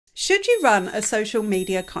Should you run a social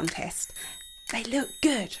media contest? They look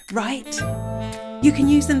good, right? You can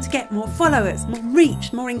use them to get more followers, more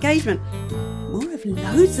reach, more engagement, more of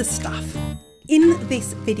loads of stuff. In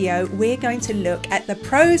this video, we're going to look at the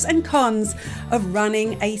pros and cons of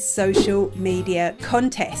running a social media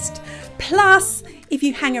contest. Plus, if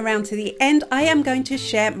you hang around to the end, I am going to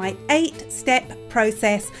share my 8-step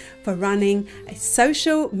process for running a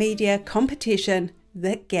social media competition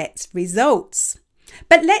that gets results.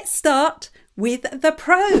 But let's start with the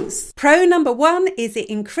pros. Pro number 1 is it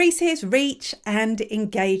increases reach and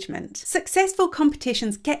engagement. Successful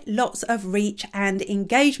competitions get lots of reach and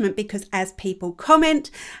engagement because as people comment,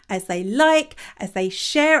 as they like, as they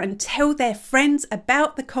share and tell their friends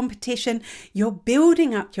about the competition, you're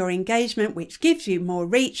building up your engagement, which gives you more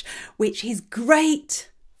reach, which is great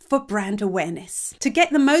for brand awareness. To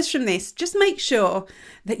get the most from this, just make sure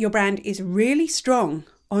that your brand is really strong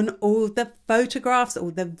on all the photographs, all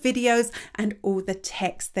the videos, and all the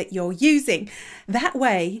text that you're using. That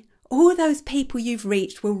way, all those people you've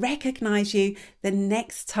reached will recognize you the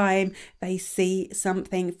next time they see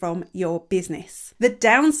something from your business. The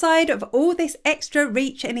downside of all this extra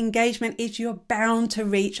reach and engagement is you're bound to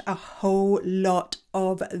reach a whole lot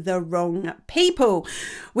of the wrong people,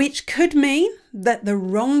 which could mean that the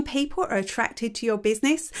wrong people are attracted to your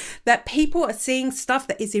business, that people are seeing stuff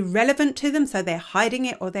that is irrelevant to them, so they're hiding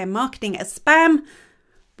it or they're marketing it as spam.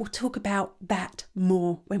 We'll talk about that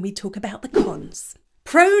more when we talk about the cons.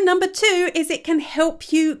 Pro number 2 is it can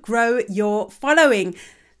help you grow your following.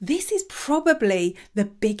 This is probably the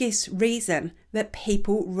biggest reason that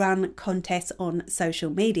people run contests on social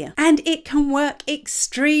media. And it can work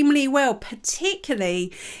extremely well,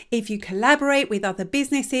 particularly if you collaborate with other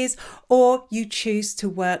businesses or you choose to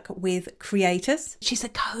work with creators, which is a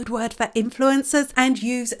code word for influencers, and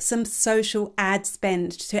use some social ad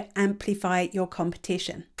spend to amplify your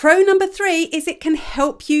competition. Pro number 3 is it can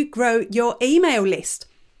help you grow your email list.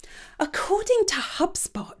 According to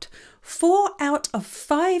HubSpot, 4 out of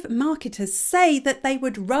 5 marketers say that they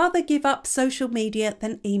would rather give up social media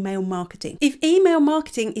than email marketing. If email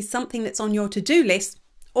marketing is something that's on your to-do list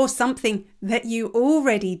or something that you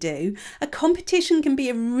already do, a competition can be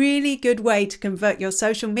a really good way to convert your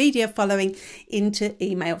social media following into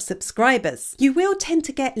email subscribers. You will tend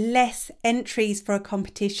to get less entries for a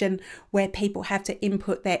competition where people have to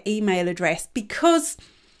input their email address because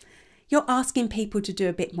you're asking people to do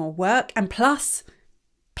a bit more work, and plus,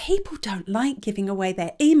 people don't like giving away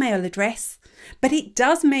their email address, but it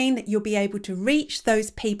does mean that you'll be able to reach those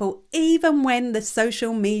people even when the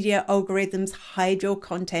social media algorithms hide your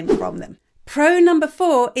content from them. Pro number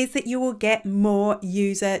 4 is that you will get more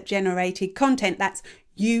user-generated content. That's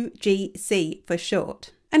UGC for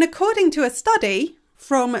short. And according to a study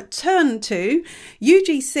from Turn2,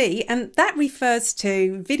 UGC, and that refers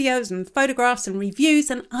to videos and photographs and reviews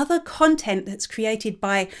and other content that's created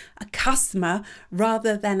by a customer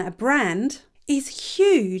rather than a brand, is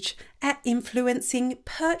huge at influencing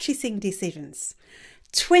purchasing decisions.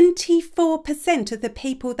 24% of the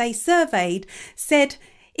people they surveyed said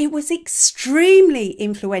it was extremely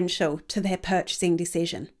influential to their purchasing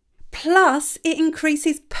decision. Plus, it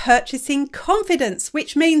increases purchasing confidence,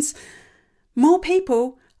 which means more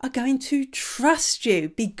people are going to trust you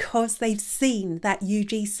because they've seen that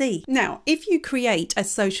UGC. Now, if you create a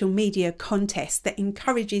social media contest that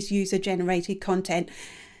encourages user-generated content,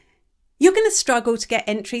 you're going to struggle to get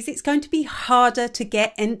entries. It's going to be harder to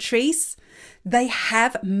get entries. They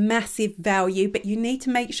have massive value, but you need to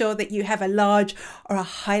make sure that you have a large or a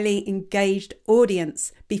highly engaged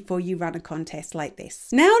audience before you run a contest like this.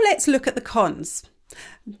 Now let's look at the cons.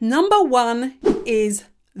 Number 1 is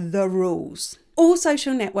the rules. All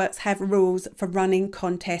social networks have rules for running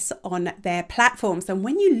contests on their platforms, and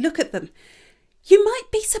when you look at them, you might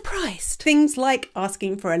be surprised. Things like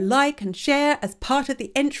asking for a like and share as part of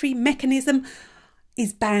the entry mechanism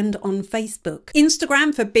is banned on Facebook.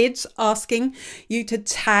 Instagram forbids asking you to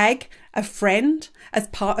tag a friend as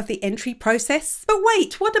part of the entry process. But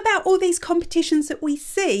wait, what about all these competitions that we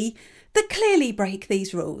see that clearly break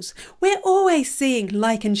these rules? We're always seeing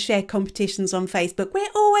like and share competitions on Facebook. We're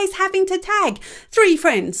always having to tag 3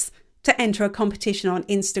 friends to enter a competition on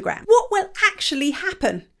Instagram. What will actually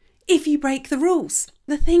happen if you break the rules?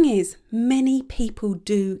 The thing is, many people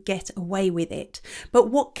do get away with it. But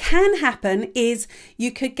what can happen is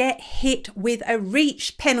you could get hit with a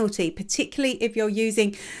reach penalty, particularly if you're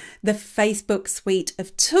using the Facebook suite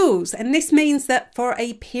of tools. And this means that for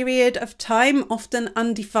a period of time, often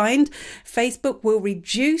undefined, Facebook will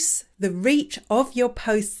reduce the reach of your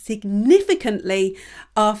post significantly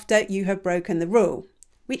after you have broken the rule,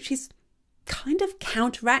 which is kind of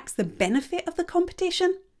counteracts the benefit of the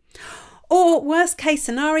competition. Or worst case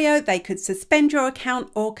scenario, they could suspend your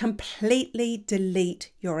account or completely delete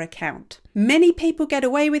your account. Many people get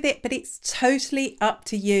away with it, but it's totally up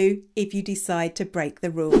to you if you decide to break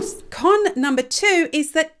the rules. Con number 2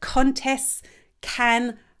 is that contests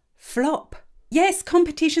can flop. Yes,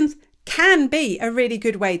 competitions can be a really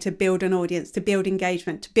good way to build an audience, to build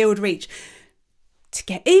engagement, to build reach, to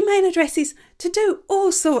get email addresses, to do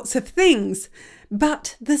all sorts of things.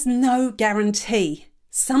 But there's no guarantee.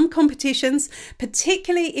 Some competitions,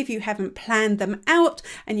 particularly if you haven't planned them out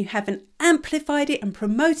and you haven't amplified it and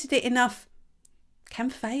promoted it enough, can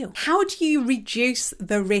fail. How do you reduce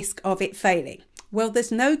the risk of it failing? Well,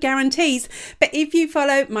 there's no guarantees, but if you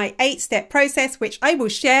follow my 8-step process, which I will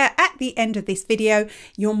share at the end of this video,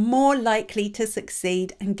 you're more likely to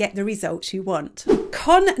succeed and get the results you want.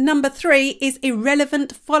 Con number 3 is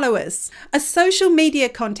irrelevant followers. A social media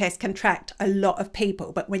contest can attract a lot of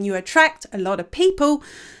people, but when you attract a lot of people,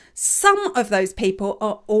 some of those people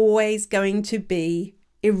are always going to be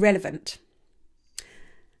irrelevant.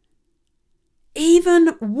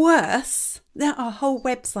 Even worse, there are whole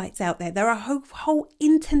websites out there. There are whole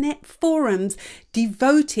internet forums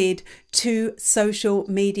devoted to social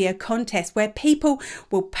media contests where people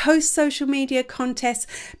will post social media contests.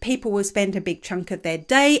 People will spend a big chunk of their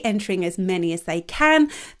day entering as many as they can.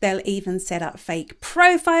 They'll even set up fake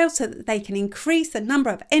profiles so that they can increase the number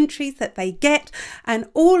of entries that they get. And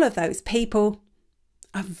all of those people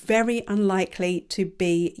are very unlikely to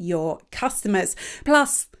be your customers.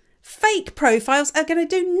 Plus, fake profiles are going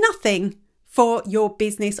to do nothing for your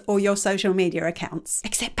business or your social media accounts,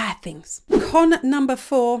 except bad things. Con number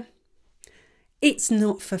 4, it's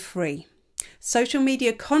not for free. Social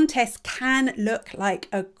media contests can look like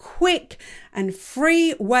a quick and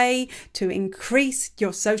free way to increase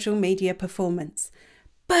your social media performance.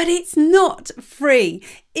 But it's not free.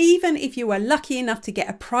 Even if you are lucky enough to get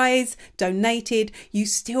a prize donated, you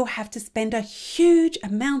still have to spend a huge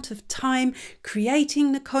amount of time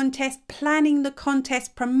creating the contest, planning the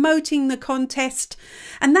contest, promoting the contest.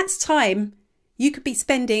 And that's time you could be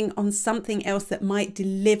spending on something else that might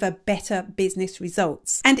deliver better business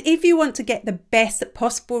results. And if you want to get the best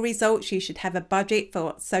possible results, you should have a budget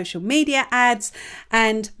for social media ads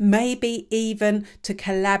and maybe even to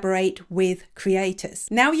collaborate with creators.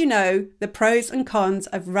 Now you know the pros and cons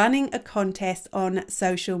of running a contest on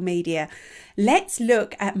social media. Let's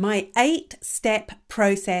look at my 8-step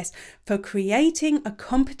process for creating a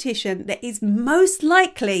competition that is most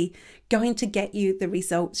likely going to get you the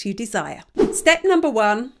results you desire. Step number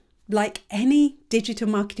 1, like any digital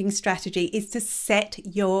marketing strategy, is to set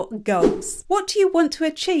your goals. What do you want to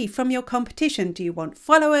achieve from your competition? Do you want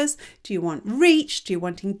followers? Do you want reach? Do you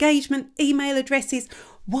want engagement, email addresses?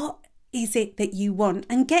 What is it that you want?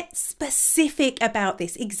 And get specific about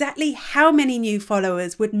this. Exactly how many new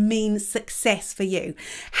followers would mean success for you?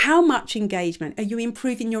 How much engagement? Are you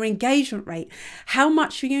improving your engagement rate? How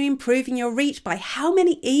much are you improving your reach by? How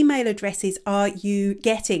many email addresses are you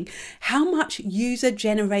getting? How much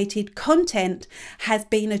user-generated content has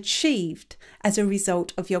been achieved as a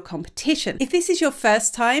result of your competition? If this is your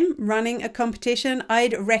first time running a competition,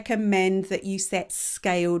 I'd recommend that you set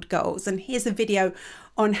scaled goals. And here's a video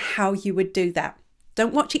on how you would do that.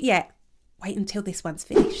 Don't watch it yet. Wait until this one's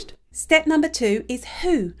finished. Step number 2 is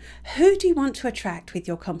who. Who do you want to attract with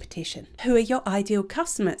your competition? Who are your ideal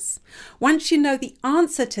customers? Once you know the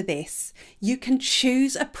answer to this, you can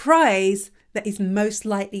choose a prize that is most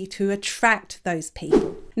likely to attract those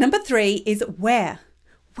people. Number 3 is where.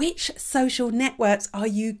 Which social networks are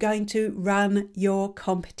you going to run your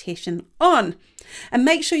competition on? And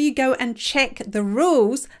make sure you go and check the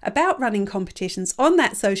rules about running competitions on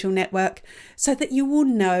that social network so that you will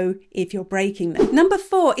know if you're breaking them. Number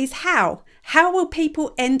 4 is how. How will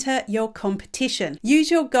people enter your competition? Use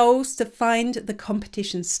your goals to find the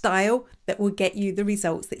competition style that will get you the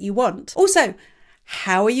results that you want. Also,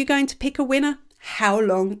 how are you going to pick a winner? How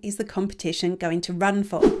long is the competition going to run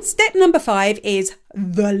for? Step number 5 is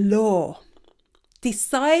the law.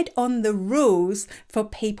 Decide on the rules for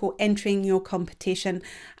people entering your competition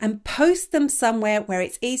and post them somewhere where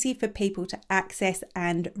it's easy for people to access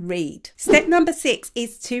and read. Step number 6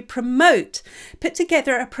 is to promote. Put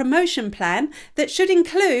together a promotion plan that should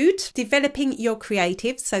include developing your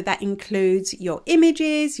creatives. So that includes your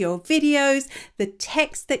images, your videos, the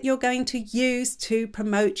text that you're going to use to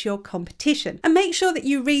promote your competition. And make sure that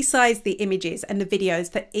you resize the images and the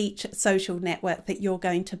videos for each social network that you're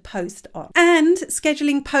going to post on. And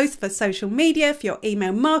scheduling posts for social media, for your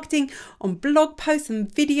email marketing, on blog posts and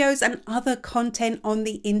videos and other content on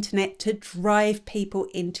the internet to drive people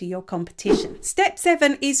into your competition. Step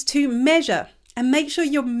 7 is to measure, and make sure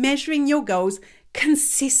you're measuring your goals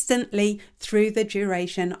consistently through the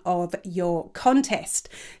duration of your contest.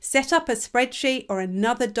 Set up a spreadsheet or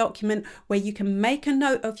another document where you can make a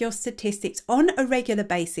note of your statistics on a regular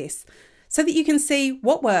basis so that you can see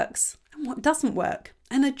what works and what doesn't work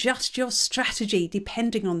and adjust your strategy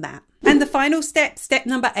depending on that. And the final step, step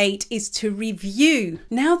number 8, is to review.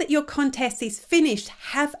 Now that your contest is finished,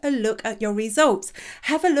 have a look at your results.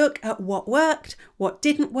 Have a look at what worked, what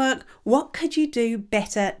didn't work, what could you do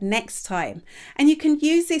better next time. And you can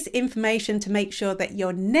use this information to make sure that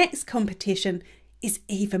your next competition is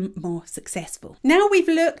even more successful. Now we've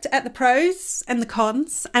looked at the pros and the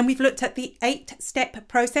cons, and we've looked at the 8-step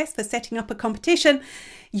process for setting up a competition.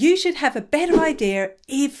 You should have a better idea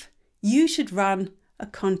if you should run a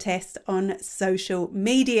contest on social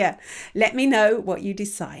media. Let me know what you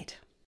decide.